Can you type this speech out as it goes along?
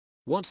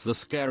What's the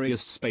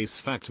scariest space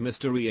fact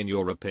mystery in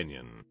your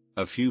opinion?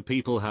 A few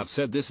people have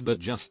said this, but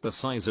just the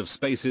size of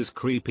space is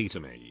creepy to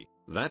me.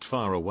 That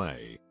far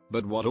away.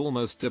 But what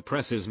almost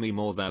depresses me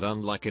more, that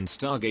unlike in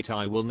Stargate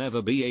I will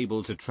never be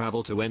able to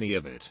travel to any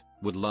of it.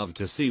 Would love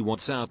to see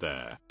what's out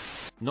there.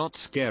 Not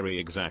scary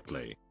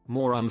exactly.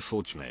 More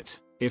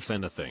unfortunate, if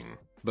anything.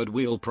 But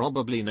we'll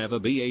probably never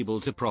be able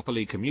to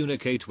properly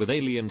communicate with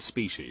alien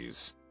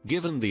species.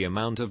 Given the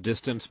amount of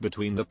distance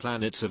between the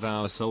planets of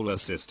our solar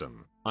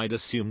system, I'd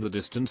assume the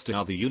distance to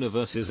other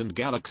universes and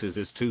galaxies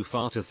is too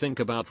far to think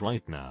about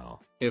right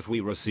now. If we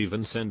receive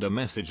and send a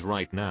message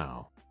right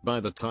now, by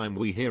the time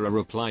we hear a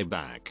reply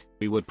back,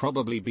 we would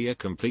probably be a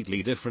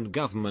completely different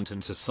government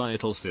and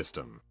societal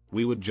system.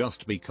 We would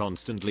just be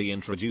constantly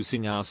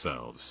introducing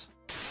ourselves.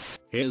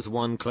 Here's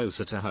one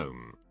closer to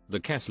home. The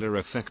Kessler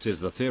effect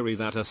is the theory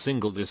that a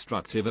single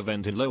destructive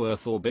event in low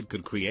Earth orbit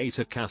could create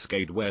a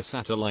cascade where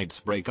satellites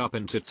break up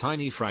into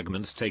tiny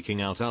fragments,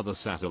 taking out other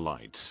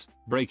satellites,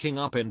 breaking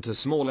up into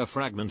smaller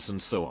fragments,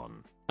 and so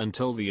on,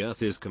 until the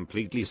Earth is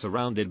completely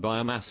surrounded by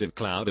a massive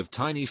cloud of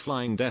tiny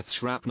flying death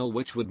shrapnel,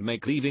 which would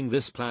make leaving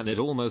this planet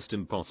almost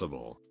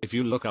impossible. If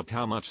you look up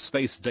how much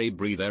space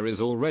debris there is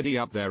already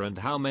up there and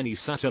how many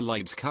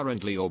satellites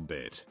currently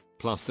orbit,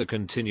 plus the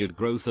continued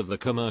growth of the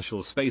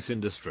commercial space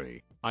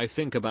industry, I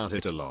think about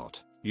it a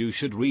lot. You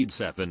should read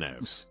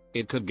Sephenev's.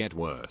 It could get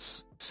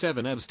worse.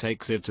 Sephenev's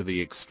takes it to the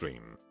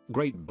extreme.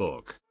 Great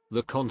book.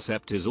 The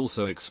concept is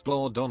also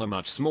explored on a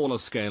much smaller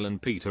scale in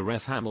Peter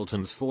F.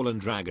 Hamilton's Fallen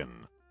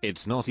Dragon.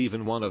 It's not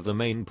even one of the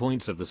main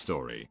points of the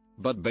story,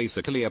 but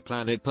basically a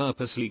planet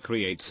purposely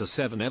creates a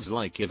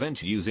Sephenev's-like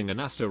event using an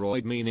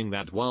asteroid, meaning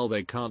that while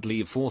they can't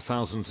leave for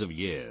thousands of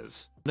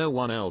years, no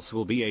one else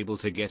will be able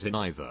to get in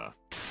either.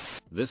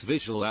 This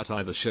visual at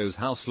either shows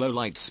how slow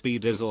light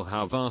speed is or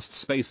how vast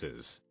space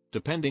is,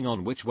 depending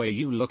on which way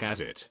you look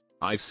at it.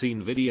 I've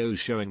seen videos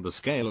showing the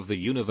scale of the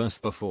universe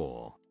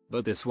before,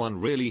 but this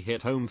one really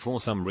hit home for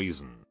some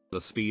reason.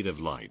 The speed of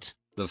light,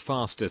 the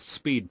fastest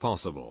speed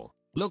possible,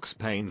 looks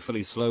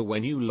painfully slow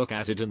when you look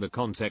at it in the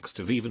context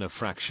of even a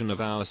fraction of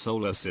our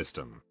solar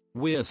system.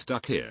 We're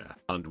stuck here,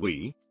 aren't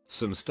we?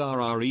 Some stars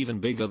are even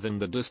bigger than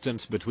the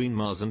distance between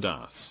Mars and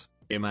us.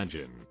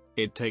 Imagine.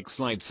 It takes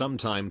light some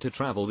time to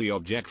travel the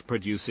object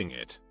producing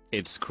it.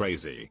 It's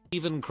crazy.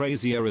 Even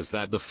crazier is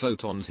that the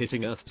photons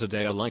hitting Earth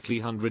today are likely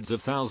hundreds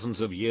of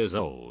thousands of years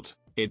old.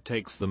 It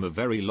takes them a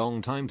very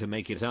long time to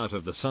make it out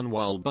of the sun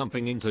while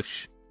bumping into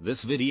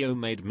This video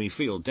made me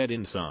feel dead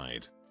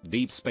inside.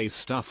 Deep space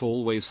stuff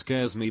always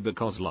scares me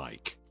because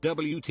like,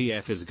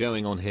 WTF is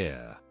going on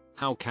here?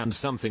 How can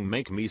something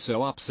make me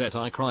so upset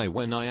I cry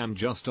when I am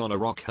just on a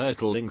rock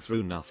hurtling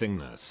through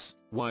nothingness?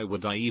 Why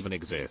would I even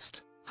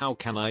exist? How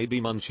can I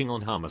be munching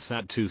on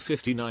Hummersat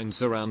 259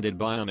 surrounded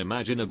by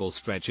unimaginable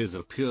stretches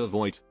of pure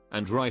void,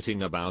 and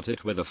writing about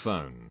it with a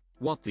phone?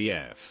 What the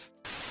F?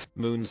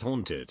 Moons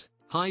haunted.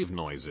 Hive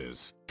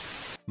noises.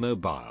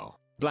 Mobile.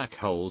 Black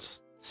holes.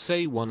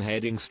 Say one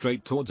heading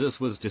straight towards us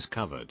was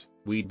discovered.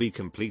 We'd be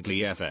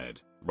completely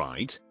F-ed,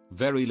 right?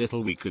 Very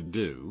little we could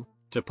do.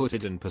 To put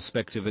it in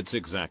perspective, it's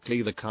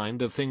exactly the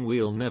kind of thing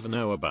we'll never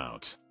know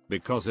about.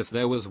 Because if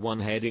there was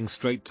one heading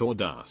straight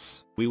toward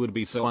us, we would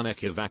be so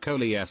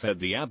unequivocally F-ed.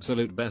 The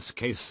absolute best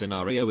case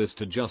scenario is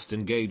to just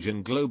engage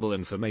in global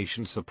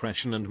information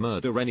suppression and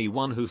murder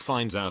anyone who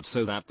finds out,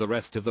 so that the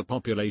rest of the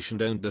population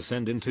don't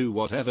descend into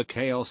whatever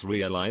chaos,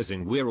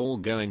 realizing we're all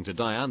going to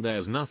die and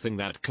there's nothing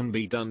that can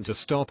be done to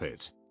stop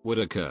it, would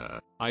occur.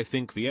 I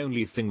think the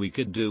only thing we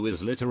could do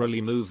is literally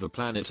move the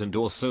planet and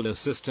or solar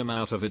system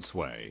out of its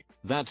way.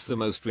 That's the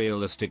most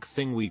realistic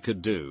thing we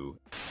could do.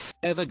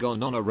 Ever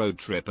gone on a road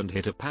trip and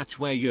hit a patch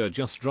where you're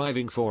just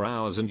driving for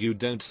hours and you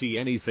don't see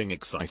anything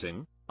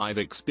exciting? I've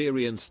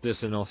experienced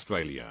this in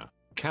Australia,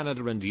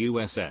 Canada and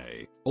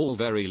USA, all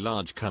very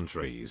large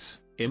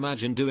countries.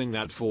 Imagine doing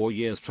that for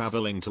years,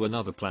 traveling to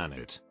another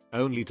planet,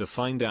 only to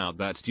find out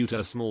that due to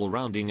a small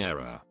rounding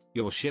error,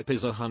 your ship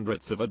is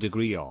 1/100th of a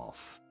degree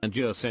off, and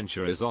your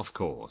sensor is off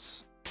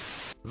course.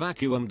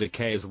 Vacuum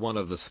decay is one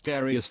of the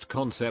scariest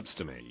concepts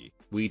to me.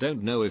 We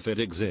don't know if it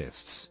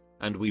exists,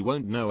 and we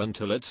won't know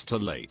until it's too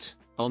late.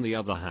 On the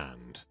other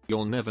hand,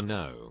 you'll never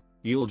know.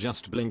 You'll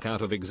just blink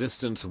out of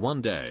existence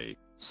one day,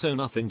 so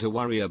nothing to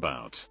worry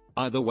about.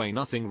 Either way,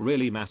 nothing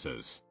really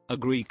matters.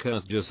 Agree.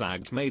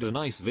 Kurzgesagt made a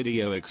nice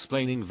video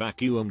explaining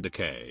vacuum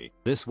decay.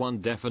 This one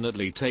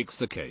definitely takes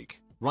the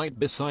cake, right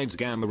besides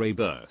gamma ray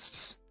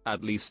bursts.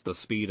 At least the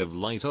speed of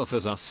light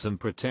offers us some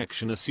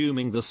protection,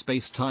 assuming the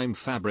space-time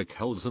fabric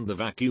holds and the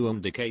vacuum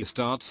decay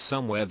starts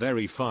somewhere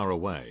very far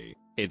away.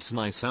 It's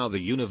nice how the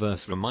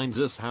universe reminds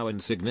us how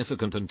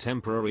insignificant and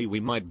temporary we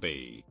might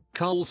be.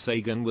 Carl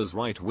Sagan was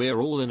right,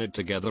 we're all in it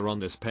together on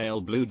this pale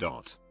blue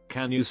dot.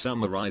 Can you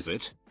summarize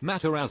it?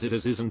 Matter as it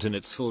is isn't in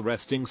its full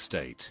resting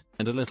state,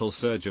 and a little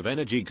surge of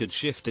energy could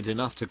shift it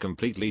enough to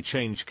completely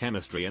change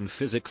chemistry and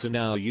physics in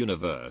our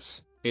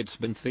universe. It's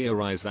been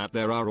theorized that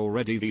there are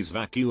already these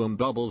vacuum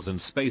bubbles in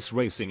space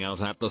racing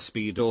out at the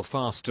speed or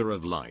faster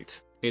of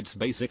light. It's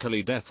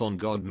basically death on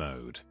God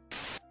mode.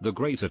 The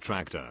Great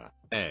Attractor,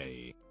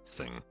 a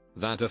thing.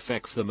 that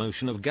affects the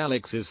motion of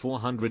galaxies for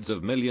hundreds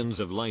of millions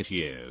of light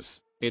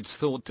years. It's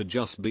thought to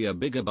just be a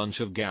bigger bunch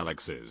of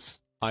galaxies.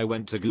 I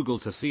went to Google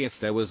to see if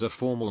there was a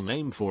formal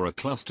name for a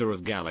cluster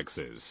of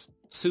galaxies.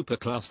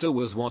 Supercluster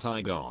was what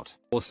I got.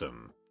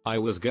 Awesome. I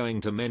was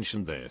going to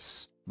mention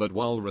this, but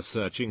while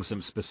researching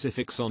some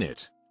specifics on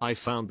it, I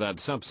found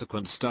that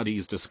subsequent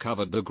studies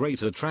discovered the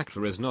Great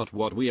Attractor is not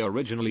what we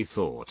originally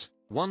thought.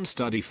 One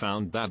study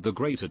found that the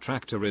Great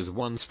Attractor is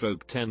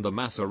 1/10 the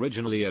mass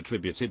originally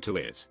attributed to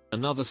it.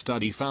 Another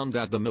study found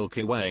that the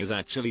Milky Way is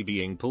actually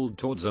being pulled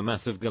towards a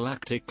massive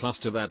galactic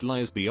cluster that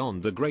lies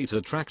beyond the Great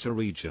Attractor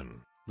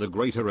region. The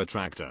Greater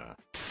Attractor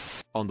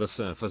on the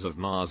surface of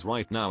Mars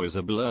right now is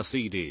a blur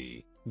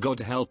CD. God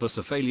help us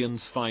if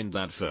aliens find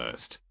that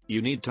first.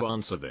 You need to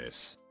answer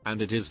this,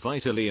 and it is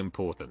vitally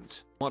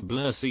important. What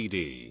Blur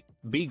CD?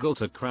 Beagle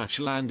to crash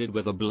landed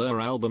with a Blur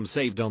album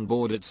saved on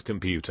board its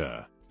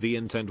computer. The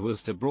intent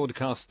was to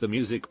broadcast the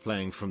music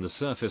playing from the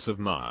surface of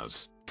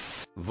Mars.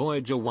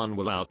 Voyager 1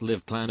 will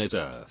outlive planet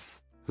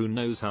Earth. Who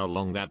knows how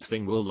long that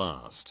thing will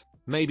last?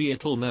 Maybe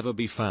it'll never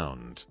be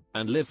found,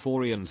 and live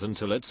for eons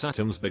until its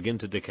atoms begin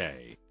to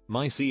decay.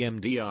 My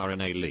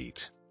CMDRNA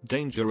elite.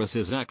 Dangerous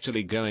is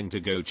actually going to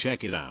go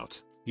check it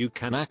out. You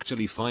can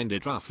actually find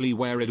it roughly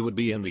where it would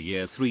be in the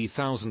year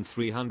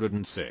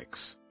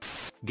 3306.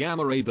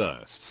 Gamma ray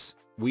bursts.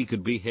 We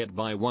could be hit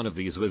by one of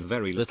these with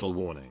very little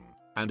warning,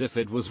 and if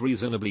it was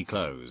reasonably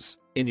close,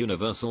 in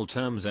universal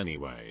terms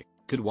anyway,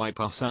 could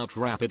wipe us out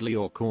rapidly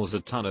or cause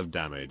a ton of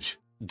damage.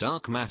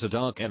 Dark matter,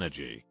 dark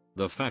energy.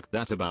 The fact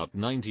that about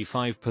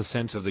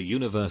 95% of the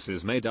universe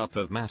is made up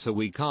of matter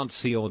we can't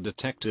see or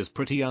detect is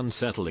pretty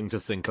unsettling to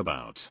think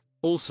about.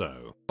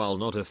 Also, while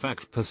not a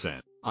fact per se,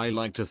 I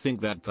like to think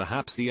that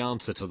perhaps the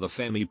answer to the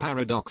Fermi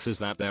paradox is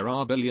that there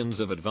are billions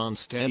of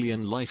advanced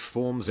alien life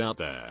forms out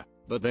there,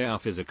 but they are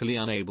physically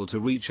unable to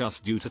reach us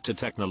due to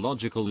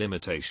technological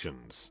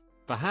limitations.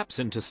 Perhaps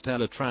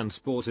interstellar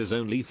transport is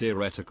only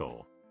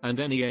theoretical, and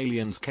any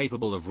aliens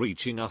capable of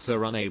reaching us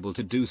are unable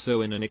to do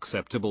so in an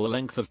acceptable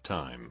length of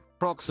time.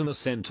 Proxima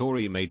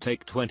Centauri may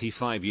take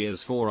 25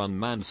 years for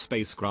unmanned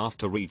spacecraft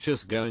to reach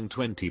us going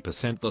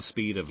 20% the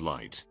speed of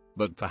light.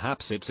 But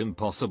perhaps it's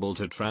impossible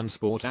to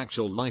transport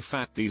actual life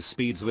at these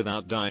speeds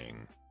without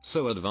dying.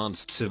 So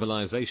advanced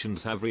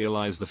civilizations have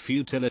realized the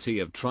futility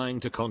of trying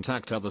to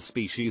contact other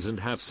species and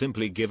have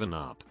simply given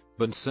up.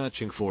 But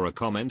searching for a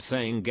comment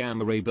saying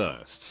gamma ray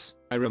bursts.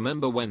 I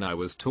remember when I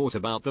was taught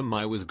about them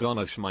I was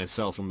gonna sh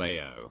myself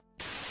mayo.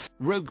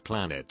 Rogue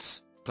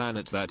planets.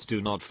 Planets that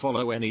do not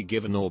follow any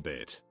given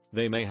orbit.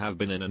 They may have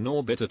been in an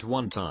orbit at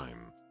one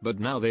time, but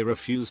now they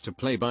refuse to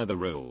play by the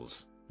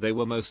rules. They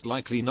were most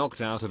likely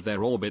knocked out of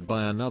their orbit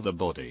by another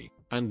body,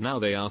 and now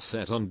they are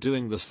set on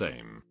doing the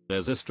same.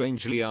 There's a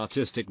strangely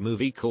artistic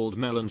movie called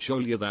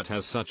Melancholia that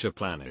has such a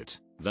planet.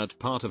 That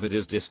part of it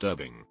is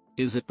disturbing.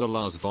 Is it the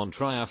Lars von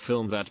Trier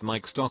film that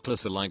Mike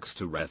Stockler likes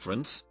to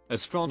reference?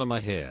 Astronomer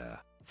here.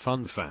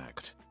 Fun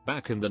fact.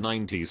 Back in the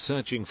 90s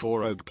searching for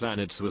rogue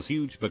planets was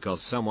huge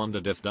because some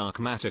wondered if dark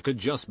matter could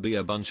just be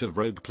a bunch of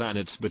rogue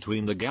planets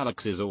between the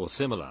galaxies or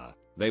similar.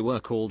 They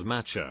were called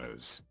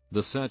machos.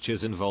 The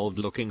searches involved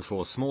looking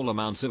for small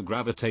amounts of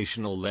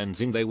gravitational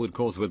lensing they would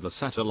cause with the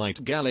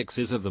satellite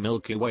galaxies of the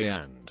Milky Way,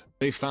 and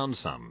they found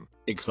some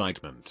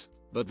excitement.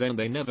 But then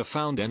they never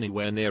found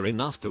anywhere near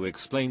enough to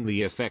explain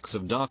the effects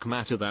of dark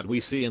matter that we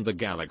see in the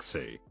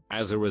galaxy.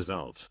 As a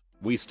result,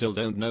 we still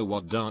don't know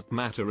what dark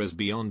matter is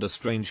beyond a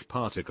strange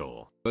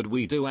particle, but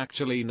we do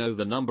actually know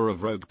the number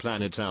of rogue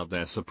planets out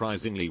there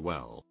surprisingly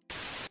well.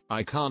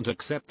 I can't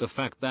accept the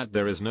fact that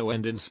there is no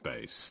end in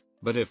space,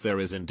 but if there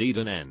is indeed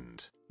an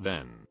end,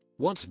 then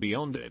what's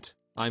beyond it?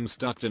 I'm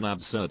stuck in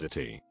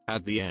absurdity.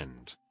 At the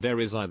end, there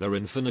is either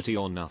infinity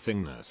or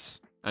nothingness.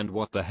 And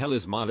what the hell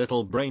is my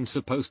little brain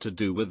supposed to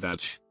do with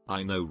that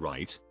I know,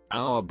 right?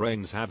 Our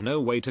brains have no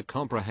way to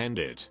comprehend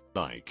it.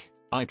 Like,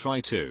 I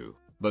try to,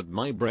 but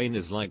my brain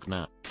is like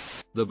nah.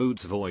 The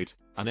Boots Void,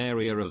 an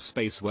area of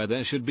space where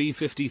there should be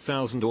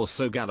 50,000 or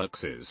so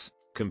galaxies,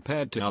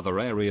 compared to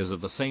other areas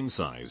of the same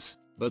size,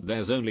 but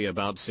there's only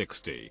about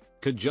 60,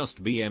 could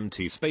just be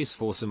empty space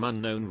for some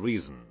unknown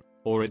reason.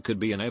 Or it could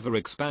be an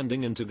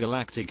ever-expanding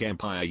intergalactic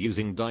empire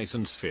using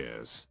Dyson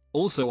spheres.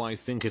 Also, I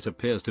think it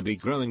appears to be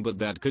growing, but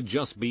that could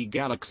just be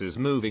galaxies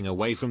moving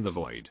away from the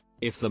void.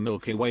 If the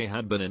Milky Way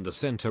had been in the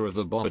center of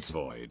the Boots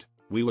Void,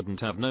 we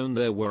wouldn't have known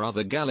there were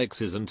other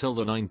galaxies until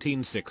the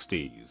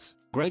 1960s.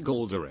 Greg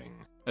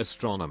Aldering,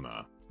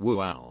 astronomer.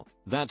 Wow,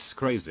 that's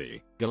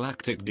crazy.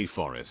 Galactic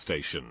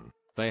deforestation.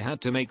 They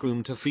had to make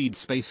room to feed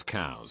space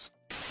cows.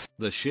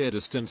 The sheer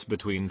distance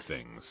between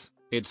things.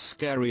 It's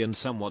scary and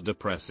somewhat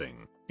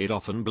depressing. It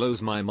often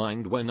blows my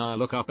mind when I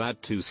look up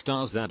at two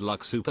stars that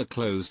look super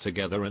close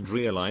together and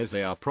realize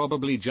they are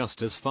probably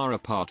just as far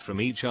apart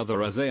from each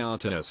other as they are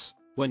to us.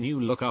 When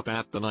you look up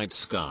at the night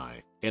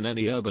sky, in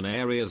any urban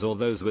areas or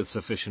those with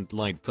sufficient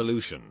light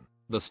pollution,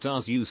 the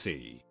stars you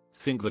see,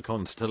 think the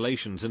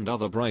constellations and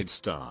other bright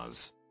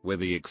stars,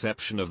 with the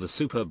exception of the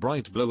super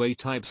bright blue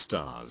A-type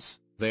stars,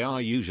 they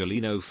are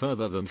usually no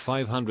further than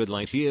 500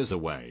 light years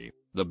away.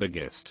 The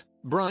biggest,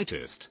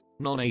 brightest,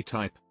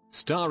 non-A-type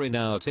star in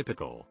our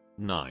typical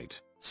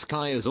night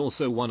sky is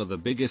also one of the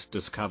biggest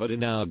discovered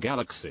in our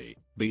galaxy.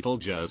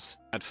 Betelgeuse,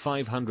 at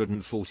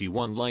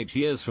 541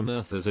 light-years from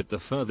Earth, is it the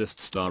furthest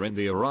star in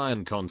the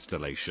Orion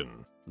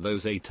constellation.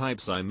 Those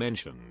A-types I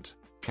mentioned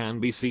can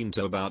be seen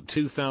to about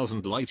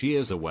 2,000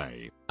 light-years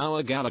away.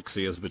 Our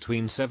galaxy is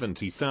between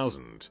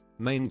 70,000,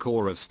 main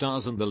core of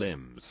stars and the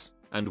limbs,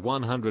 and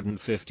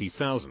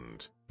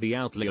 150,000, the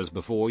outliers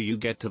before you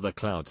get to the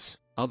clouds,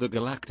 other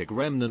galactic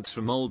remnants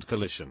from old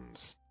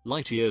collisions,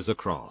 light-years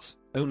across.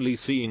 Only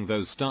seeing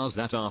those stars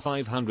that are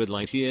 500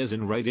 light-years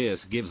in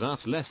radius gives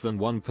us less than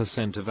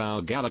 1% of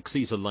our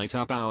galaxy to light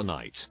up our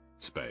night.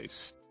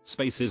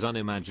 Space is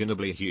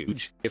unimaginably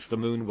huge. If the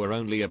moon were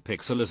only a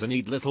pixel as a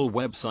neat little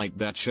website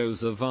that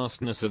shows the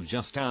vastness of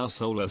just our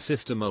solar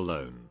system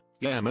alone.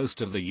 Yeah, most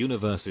of the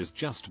universe is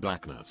just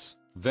blackness.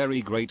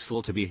 Very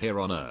grateful to be here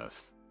on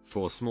Earth.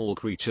 For small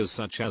creatures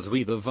such as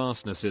we, the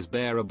vastness is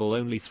bearable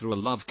only through a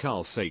love.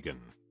 Carl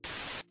Sagan.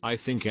 I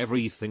think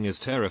everything is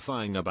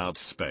terrifying about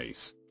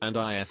space, and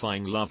I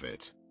effing love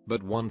it.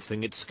 But one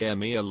thing it scare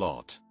me a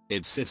lot.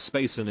 It's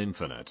space and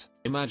infinite.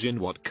 Imagine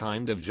what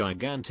kind of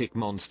gigantic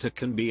monster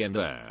can be in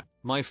there.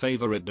 My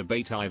favorite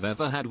debate I've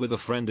ever had with a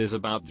friend is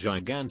about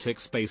gigantic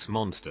space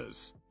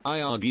monsters.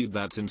 I argued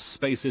that since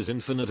space is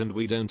infinite and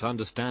we don't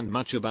understand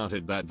much about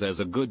it, that there's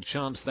a good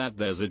chance that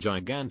there's a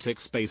gigantic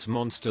space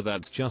monster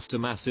that's just a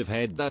massive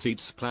head that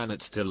eats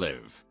planets to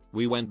live.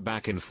 We went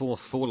back and forth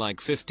for like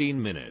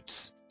 15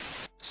 minutes.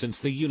 Since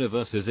the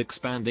universe is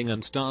expanding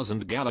and stars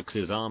and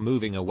galaxies are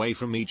moving away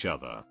from each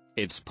other,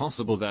 it's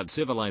possible that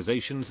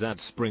civilizations that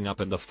spring up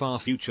in the far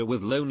future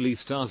with lonely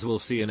stars will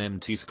see an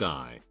empty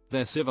sky.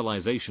 Their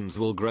civilizations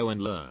will grow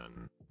and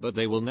learn, but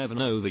they will never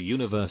know the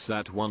universe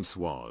that once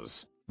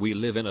was. We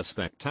live in a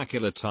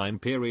spectacular time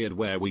period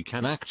where we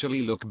can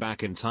actually look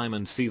back in time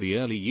and see the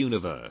early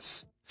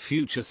universe.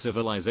 Future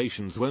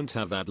civilizations won't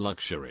have that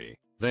luxury.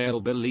 They'll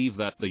believe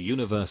that the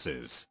universe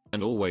is,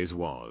 and always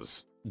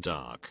was,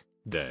 dark,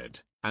 dead,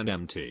 and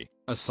empty,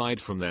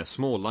 aside from their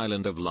small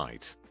island of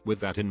light. With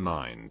that in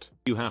mind,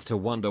 you have to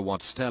wonder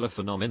what stellar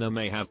phenomena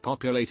may have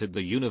populated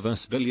the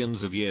universe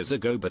billions of years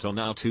ago but are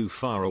now too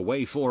far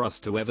away for us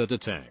to ever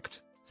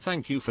detect.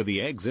 Thank you for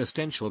the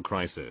existential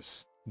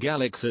crisis.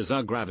 Galaxies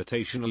are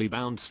gravitationally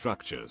bound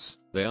structures.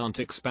 They aren't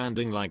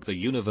expanding like the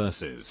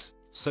universe is,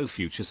 so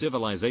future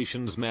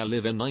civilizations may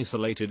live in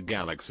isolated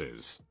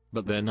galaxies,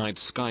 but their night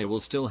sky will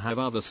still have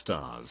other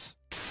stars.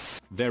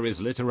 There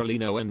is literally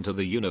no end to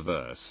the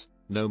universe.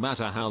 No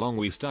matter how long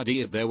we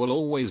study it, there will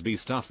always be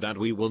stuff that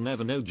we will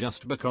never know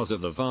just because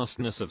of the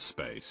vastness of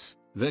space.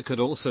 There could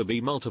also be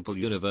multiple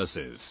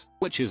universes,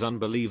 which is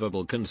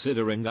unbelievable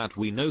considering that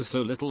we know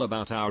so little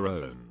about our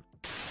own.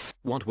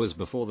 What was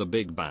before the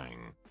Big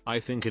Bang? I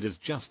think it is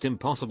just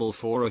impossible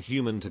for a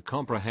human to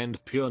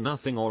comprehend pure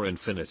nothing or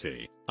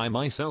infinity. I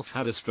myself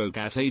had a stroke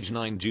at age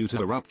 9 due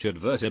to a ruptured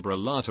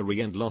vertebral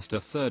artery and lost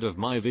a third of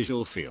my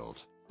visual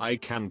field. I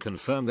can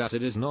confirm that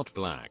it is not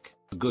black.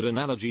 A good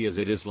analogy is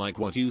it is like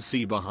what you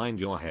see behind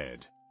your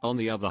head. On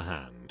the other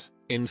hand,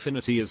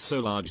 infinity is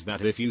so large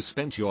that if you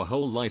spent your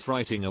whole life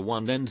writing a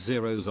 1 and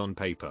zeros on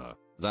paper,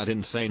 that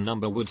insane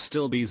number would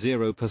still be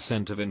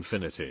 0% of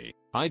infinity.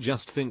 I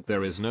just think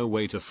there is no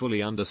way to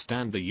fully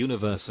understand the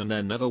universe and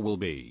there never will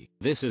be.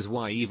 This is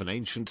why even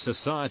ancient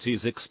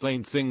societies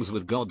explained things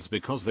with gods,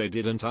 because they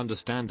didn't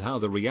understand how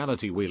the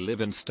reality we live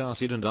in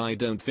started, and I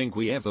don't think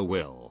we ever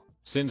will.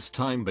 Since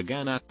time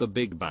began at the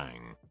Big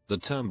Bang, the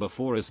term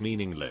before is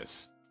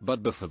meaningless.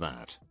 But before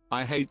that,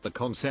 I hate the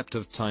concept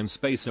of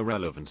time-space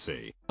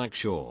irrelevancy. Like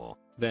sure,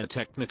 there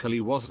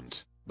technically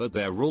wasn't, but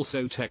there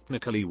also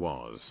technically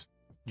was.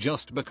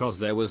 Just because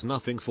there was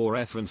nothing for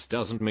reference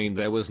doesn't mean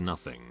there was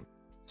nothing.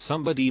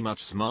 Somebody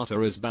much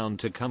smarter is bound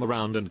to come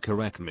around and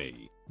correct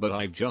me, but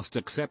I've just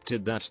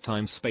accepted that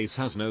time-space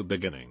has no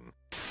beginning.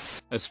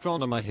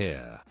 Astronomer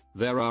here.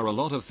 There are a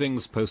lot of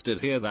things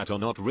posted here that are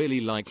not really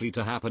likely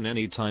to happen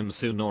anytime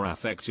soon or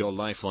affect your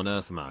life on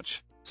Earth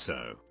much.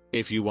 So,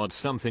 if you want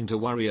something to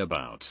worry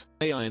about,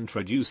 may I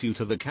introduce you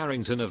to the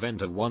Carrington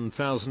event of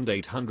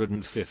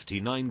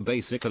 1859.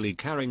 Basically,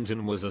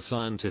 Carrington was a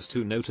scientist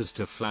who noticed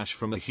a flash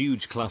from a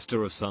huge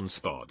cluster of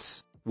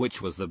sunspots,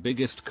 which was the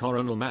biggest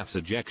coronal mass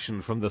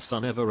ejection from the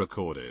sun ever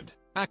recorded.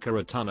 A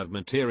ton of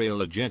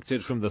material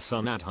ejected from the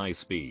sun at high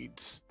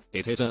speeds.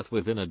 It hit Earth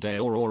within a day.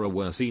 Aurora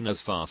were seen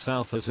as far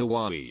south as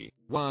Hawaii.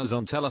 Wires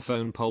on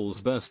telephone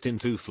poles burst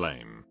into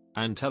flame,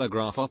 and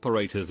telegraph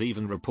operators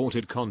even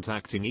reported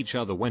contacting each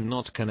other when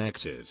not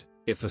connected.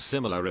 If a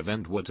similar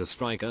event were to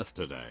strike Earth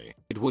today,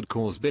 it would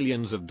cause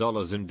billions of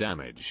dollars in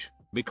damage,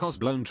 because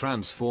blown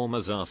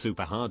transformers are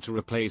super hard to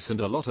replace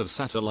and a lot of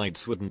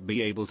satellites wouldn't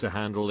be able to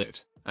handle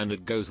it. And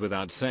it goes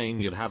without saying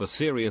you'd have a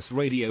serious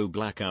radio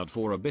blackout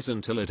for a bit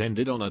until it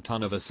ended on a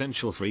ton of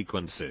essential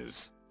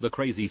frequencies. The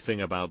crazy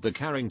thing about the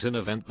Carrington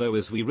event though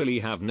is we really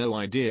have no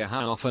idea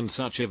how often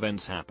such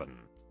events happen.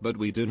 But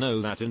we do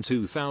know that in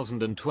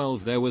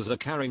 2012 there was a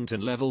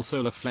Carrington level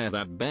solar flare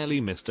that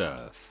barely missed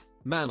Earth.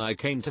 Man, I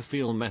came to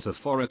feel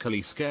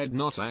metaphorically scared,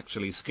 not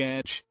actually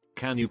scared.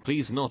 Can you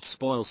please not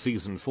spoil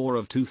season 4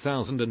 of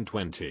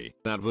 2020?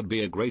 That would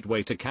be a great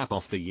way to cap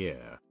off the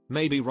year.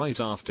 Maybe right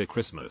after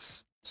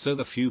Christmas. So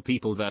the few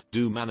people that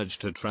do manage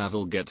to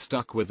travel get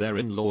stuck with their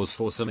in-laws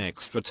for some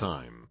extra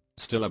time.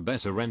 Still a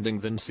better ending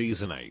than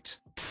season 8.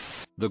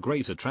 The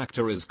great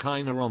attractor is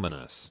kinda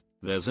ominous.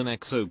 There's an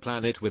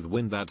exoplanet with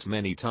wind that's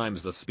many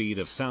times the speed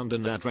of sound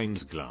and that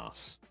rains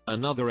glass.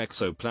 Another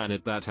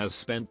exoplanet that has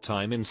spent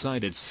time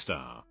inside its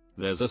star.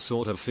 There's a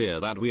sort of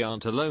fear that we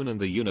aren't alone in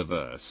the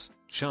universe.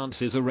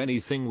 Chances are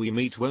anything we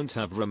meet won't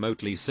have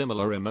remotely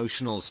similar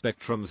emotional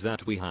spectrums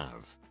that we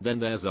have. Then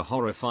there's a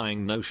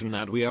horrifying notion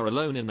that we are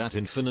alone in that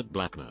infinite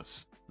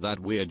blackness. That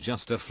we're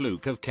just a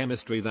fluke of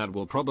chemistry that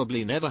will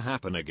probably never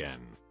happen again.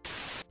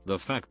 The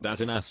fact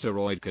that an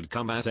asteroid could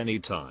come at any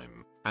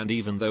time, and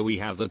even though we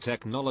have the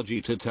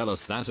technology to tell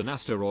us that an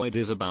asteroid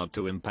is about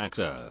to impact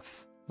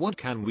Earth, what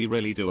can we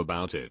really do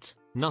about it?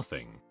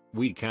 Nothing.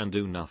 We can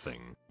do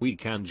nothing. We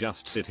can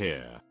just sit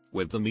here,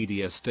 with the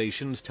media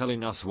stations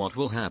telling us what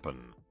will happen,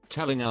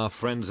 telling our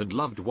friends and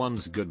loved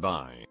ones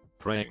goodbye,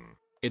 praying,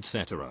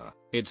 etc.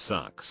 It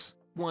sucks.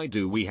 Why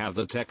do we have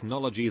the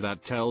technology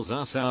that tells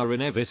us our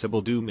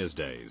inevitable doom is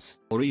days,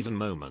 or even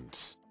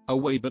moments,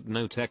 away but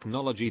no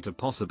technology to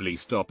possibly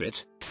stop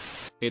it?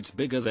 It's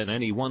bigger than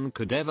anyone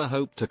could ever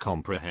hope to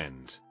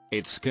comprehend.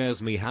 It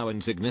scares me how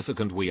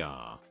insignificant we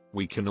are.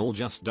 We can all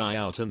just die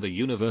out and the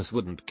universe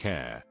wouldn't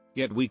care.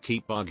 Yet we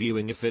keep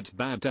arguing if it's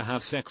bad to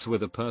have sex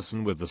with a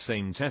person with the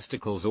same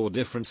testicles or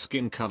different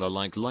skin color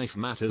like life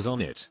matters on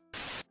it.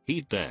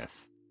 Heat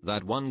death.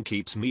 That one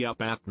keeps me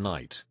up at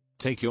night.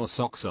 Take your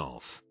socks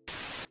off.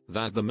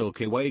 That the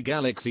Milky Way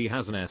galaxy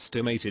has an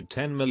estimated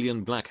 10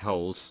 million black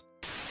holes.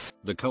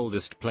 The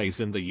coldest place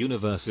in the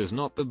universe is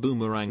not the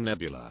Boomerang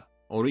Nebula,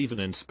 or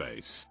even in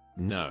space.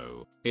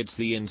 No, it's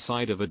the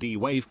inside of a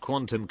D-wave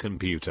quantum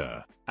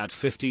computer. At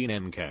 15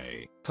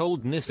 MK,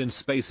 coldness in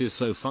space is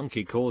so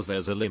funky cause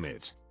there's a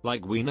limit.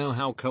 Like we know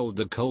how cold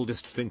the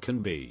coldest thing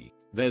can be.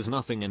 There's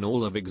nothing in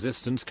all of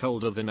existence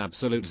colder than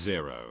absolute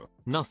zero.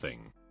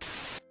 Nothing.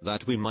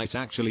 That we might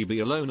actually be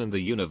alone in the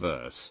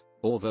universe,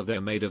 or that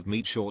they're made of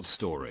meat short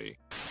story.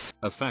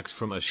 A fact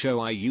from a show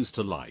I used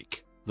to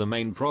like. The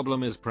main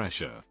problem is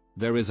pressure.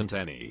 There isn't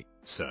any,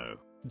 so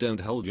don't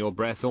hold your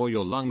breath or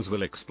your lungs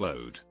will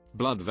explode.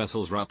 Blood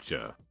vessels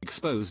rupture,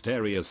 exposed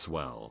areas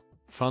swell.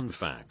 Fun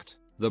fact.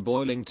 The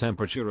boiling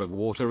temperature of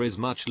water is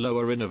much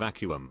lower in a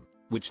vacuum,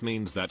 which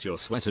means that your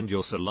sweat and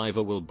your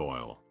saliva will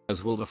boil,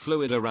 as will the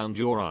fluid around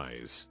your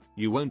eyes.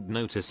 You won't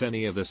notice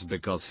any of this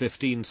because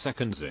 15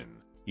 seconds in,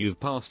 you've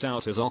passed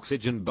out as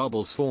oxygen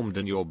bubbles formed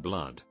in your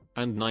blood,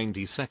 and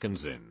 90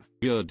 seconds in,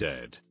 you're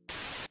dead.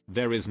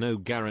 There is no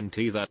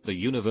guarantee that the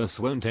universe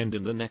won't end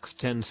in the next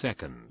 10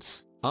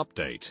 seconds.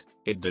 Update,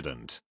 it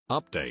didn't.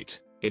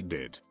 Update, it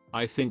did.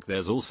 I think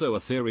there's also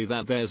a theory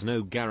that there's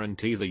no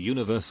guarantee the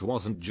universe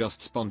wasn't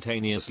just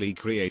spontaneously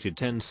created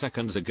 10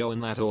 seconds ago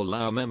and that all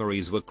our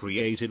memories were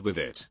created with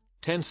it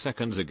 10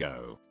 seconds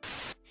ago.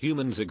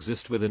 Humans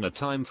exist within a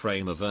time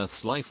frame of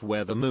Earth's life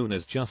where the moon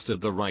is just at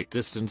the right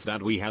distance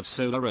that we have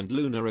solar and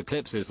lunar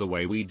eclipses the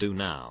way we do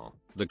now.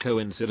 The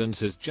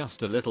coincidence is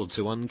just a little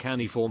too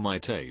uncanny for my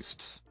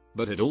tastes,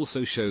 but it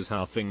also shows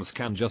how things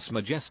can just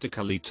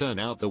majestically turn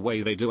out the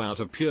way they do out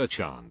of pure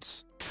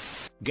chance.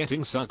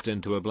 Getting sucked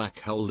into a black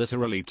hole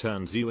literally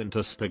turns you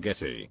into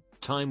spaghetti.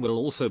 Time will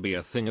also be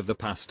a thing of the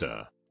past.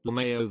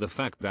 LMAO the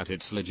fact that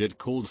it's legit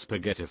called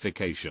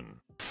spaghettification.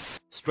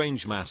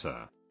 Strange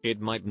matter. It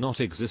might not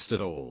exist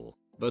at all,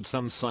 but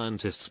some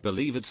scientists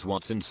believe it's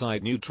what's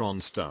inside neutron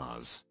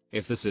stars.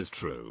 If this is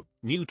true,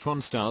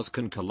 neutron stars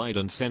can collide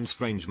and send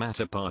strange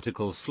matter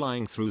particles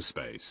flying through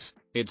space.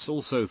 It's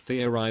also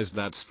theorized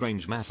that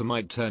strange matter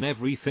might turn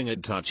everything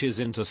it touches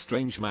into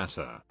strange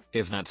matter.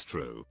 If that's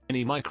true,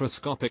 any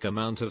microscopic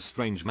amount of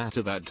strange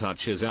matter that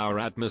touches our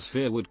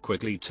atmosphere would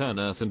quickly turn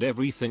Earth and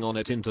everything on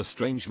it into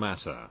strange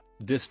matter,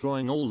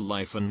 destroying all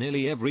life and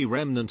nearly every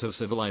remnant of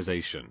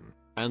civilization.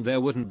 And there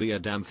wouldn't be a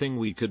damn thing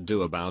we could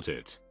do about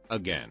it.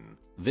 Again,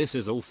 this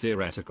is all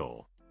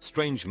theoretical.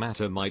 Strange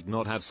matter might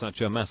not have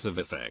such a massive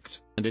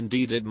effect, and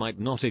indeed it might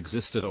not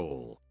exist at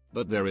all,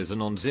 but there is a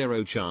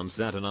non-zero chance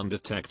that an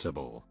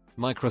undetectable,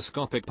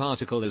 microscopic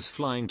particle is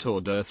flying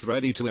toward Earth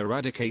ready to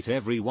eradicate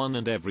everyone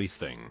and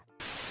everything.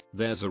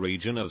 There's a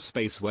region of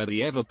space where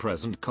the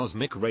ever-present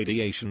cosmic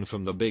radiation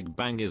from the Big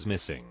Bang is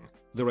missing.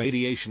 The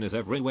radiation is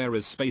everywhere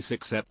as space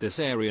except this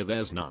area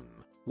there's none.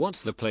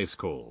 What's the place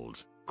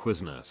called?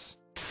 Quiznos.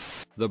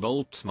 The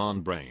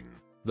Boltzmann brain.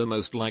 The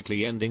most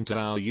likely ending to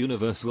our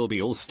universe will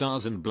be all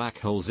stars and black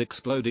holes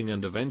exploding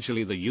and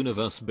eventually the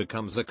universe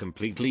becomes a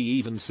completely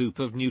even soup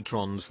of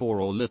neutrons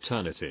for all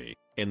eternity.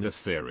 In this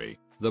theory,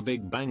 the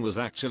Big Bang was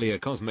actually a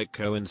cosmic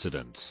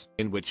coincidence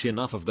in which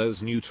enough of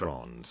those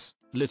neutrons,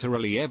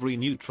 literally every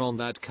neutron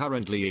that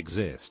currently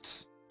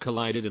exists,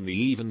 collided in the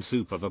even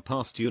soup of a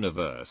past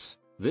universe.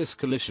 This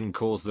collision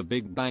caused the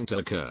Big Bang to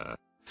occur,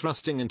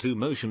 thrusting into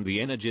motion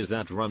the energies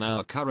that run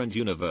our current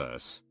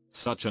universe.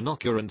 Such an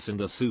occurrence in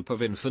the soup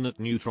of infinite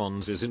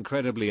neutrons is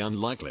incredibly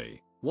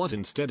unlikely. What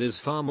instead is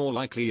far more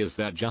likely is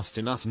that just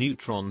enough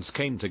neutrons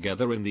came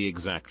together in the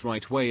exact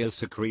right way as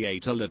to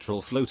create a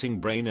literal floating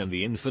brain in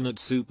the infinite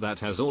soup that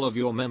has all of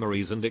your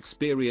memories and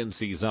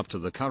experiences up to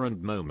the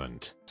current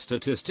moment.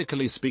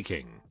 Statistically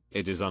speaking,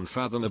 it is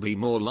unfathomably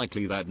more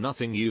likely that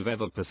nothing you've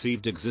ever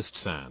perceived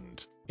exists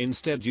and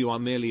instead you are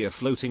merely a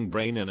floating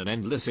brain in an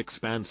endless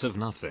expanse of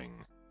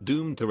nothing,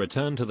 doomed to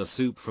return to the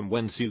soup from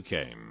whence you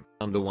came,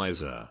 none the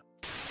wiser.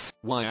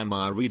 Why am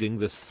I reading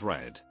this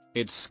thread?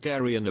 It's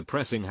scary and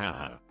depressing,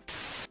 haha.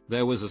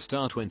 There was a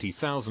star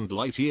 20,000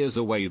 light years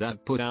away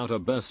that put out a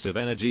burst of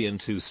energy in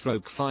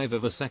 2/5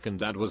 of a second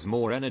that was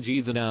more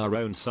energy than our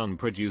own sun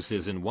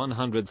produces in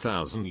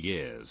 100,000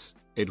 years.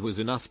 It was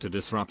enough to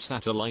disrupt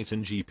satellite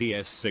and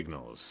GPS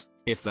signals.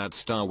 If that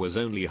star was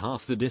only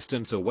half the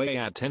distance away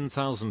at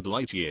 10,000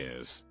 light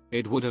years,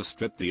 it would have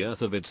stripped the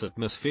Earth of its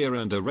atmosphere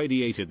and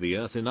irradiated the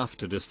Earth enough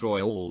to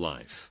destroy all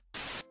life.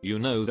 You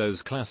know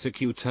those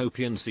classic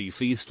utopian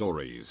sci-fi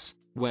stories,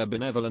 where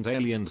benevolent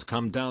aliens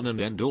come down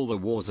and end all the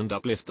wars and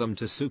uplift them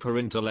to super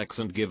intellects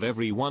and give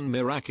everyone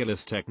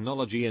miraculous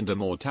technology and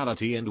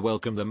immortality and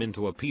welcome them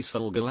into a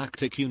peaceful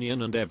galactic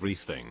union and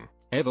everything.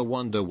 Ever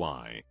wonder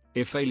why,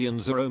 if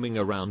aliens are roaming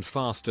around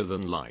faster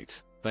than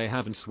light, they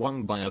haven't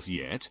swung by us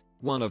yet?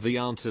 One of the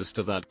answers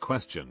to that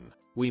question: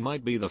 we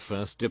might be the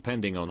first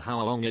depending on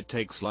how long it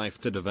takes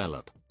life to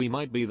develop. We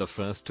might be the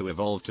first to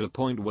evolve to a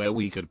point where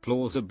we could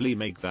plausibly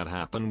make that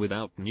happen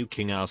without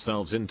nuking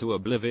ourselves into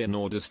oblivion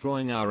or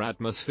destroying our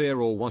atmosphere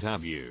or what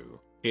have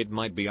you. It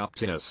might be up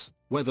to us,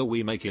 whether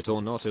we make it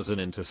or not as an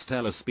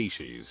interstellar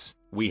species.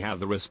 We have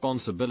the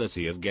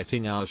responsibility of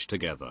getting our shit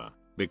together,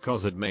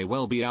 because it may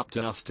well be up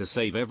to us to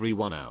save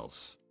everyone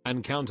else.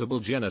 Uncountable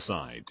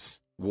genocides,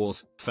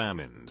 wars,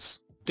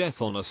 famines,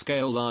 death on a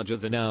scale larger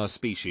than our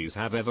species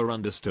have ever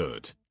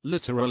understood.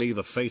 Literally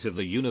the fate of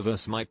the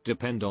universe might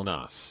depend on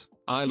us.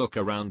 I look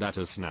around at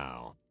us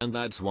now, and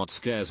that's what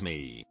scares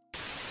me.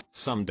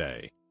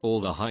 Someday, all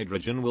the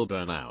hydrogen will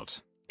burn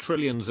out,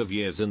 trillions of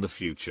years in the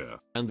future,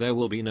 and there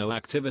will be no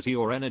activity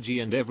or energy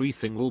and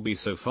everything will be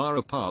so far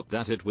apart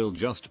that it will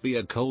just be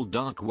a cold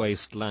dark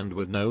wasteland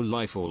with no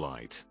life or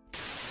light.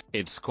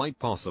 It's quite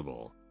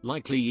possible,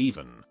 likely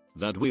even,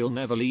 that we'll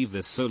never leave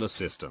this solar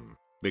system.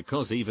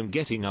 Because even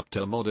getting up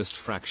to a modest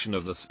fraction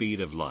of the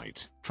speed of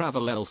light,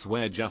 travel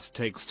elsewhere just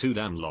takes too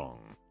damn long.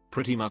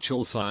 Pretty much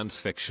all science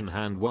fiction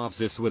hand waves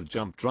this with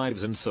jump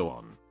drives and so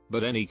on,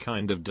 but any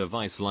kind of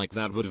device like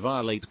that would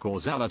violate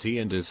causality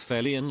and is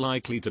fairly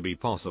unlikely to be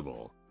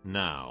possible.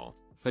 Now,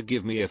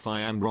 forgive me if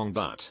I am wrong,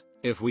 but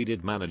if we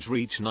did manage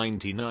reach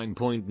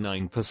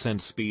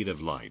 99.9% speed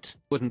of light,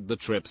 wouldn't the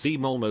trip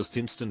seem almost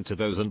instant to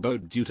those on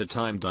board due to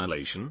time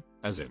dilation?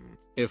 As in,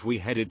 if we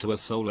headed to a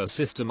solar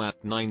system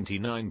at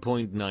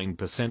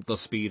 99.9% the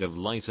speed of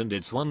light and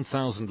it's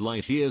 1000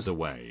 light years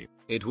away,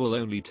 it will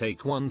only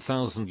take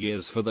 1000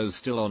 years for those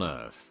still on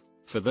Earth.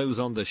 For those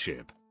on the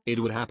ship, it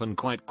would happen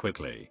quite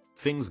quickly.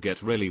 Things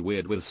get really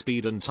weird with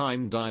speed and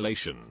time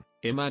dilation.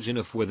 Imagine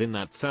if within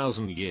that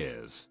 1000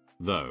 years,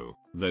 though,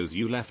 those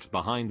you left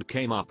behind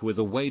came up with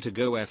a way to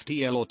go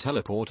FTL or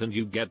teleport and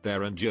you get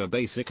there and you're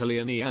basically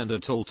a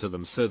Neanderthal to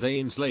them, so they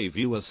enslave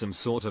you as some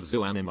sort of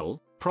zoo animal.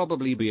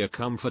 Probably be a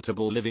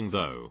comfortable living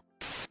though.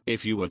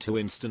 If you were to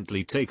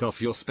instantly take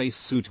off your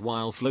spacesuit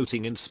while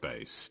floating in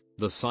space,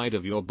 the side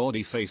of your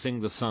body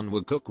facing the sun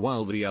would cook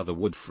while the other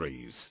would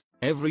freeze.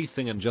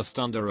 Everything in just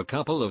under a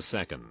couple of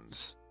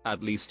seconds.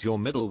 At least your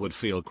middle would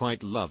feel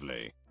quite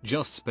lovely.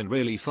 Just spin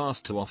really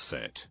fast to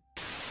offset.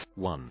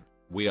 1.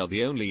 We are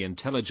the only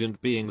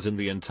intelligent beings in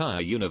the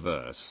entire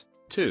universe.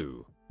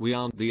 2. We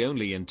aren't the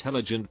only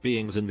intelligent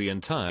beings in the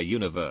entire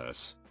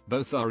universe.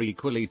 Both are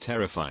equally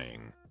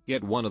terrifying.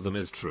 Yet one of them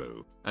is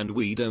true, and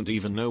we don't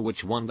even know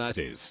which one that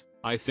is.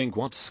 I think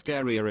what's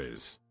scarier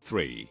is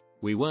 3.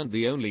 We weren't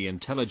the only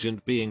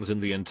intelligent beings in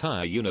the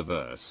entire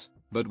universe,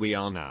 but we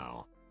are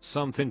now.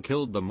 Something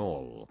killed them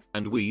all,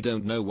 and we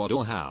don't know what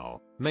or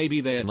how.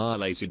 Maybe they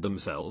annihilated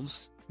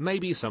themselves,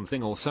 maybe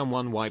something or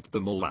someone wiped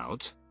them all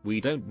out.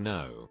 We don't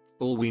know.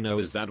 All we know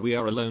is that we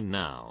are alone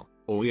now,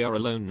 or we are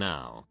alone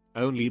now,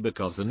 only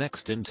because the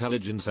next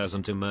intelligence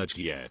hasn't emerged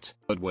yet,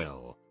 but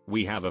will.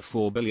 We have a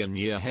 4 billion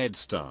year head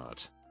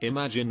start.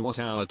 Imagine what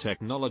our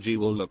technology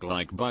will look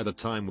like by the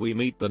time we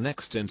meet the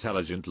next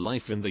intelligent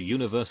life in the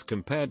universe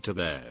compared to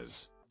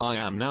theirs. I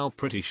am now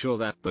pretty sure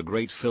that the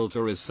great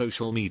filter is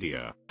social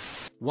media.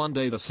 One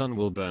day the sun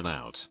will burn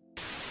out.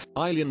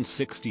 Aliens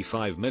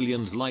 65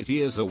 million light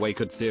years away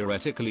could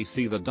theoretically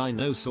see the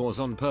dinosaurs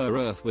on per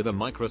Earth with a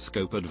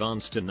microscope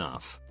advanced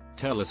enough.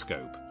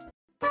 Telescope.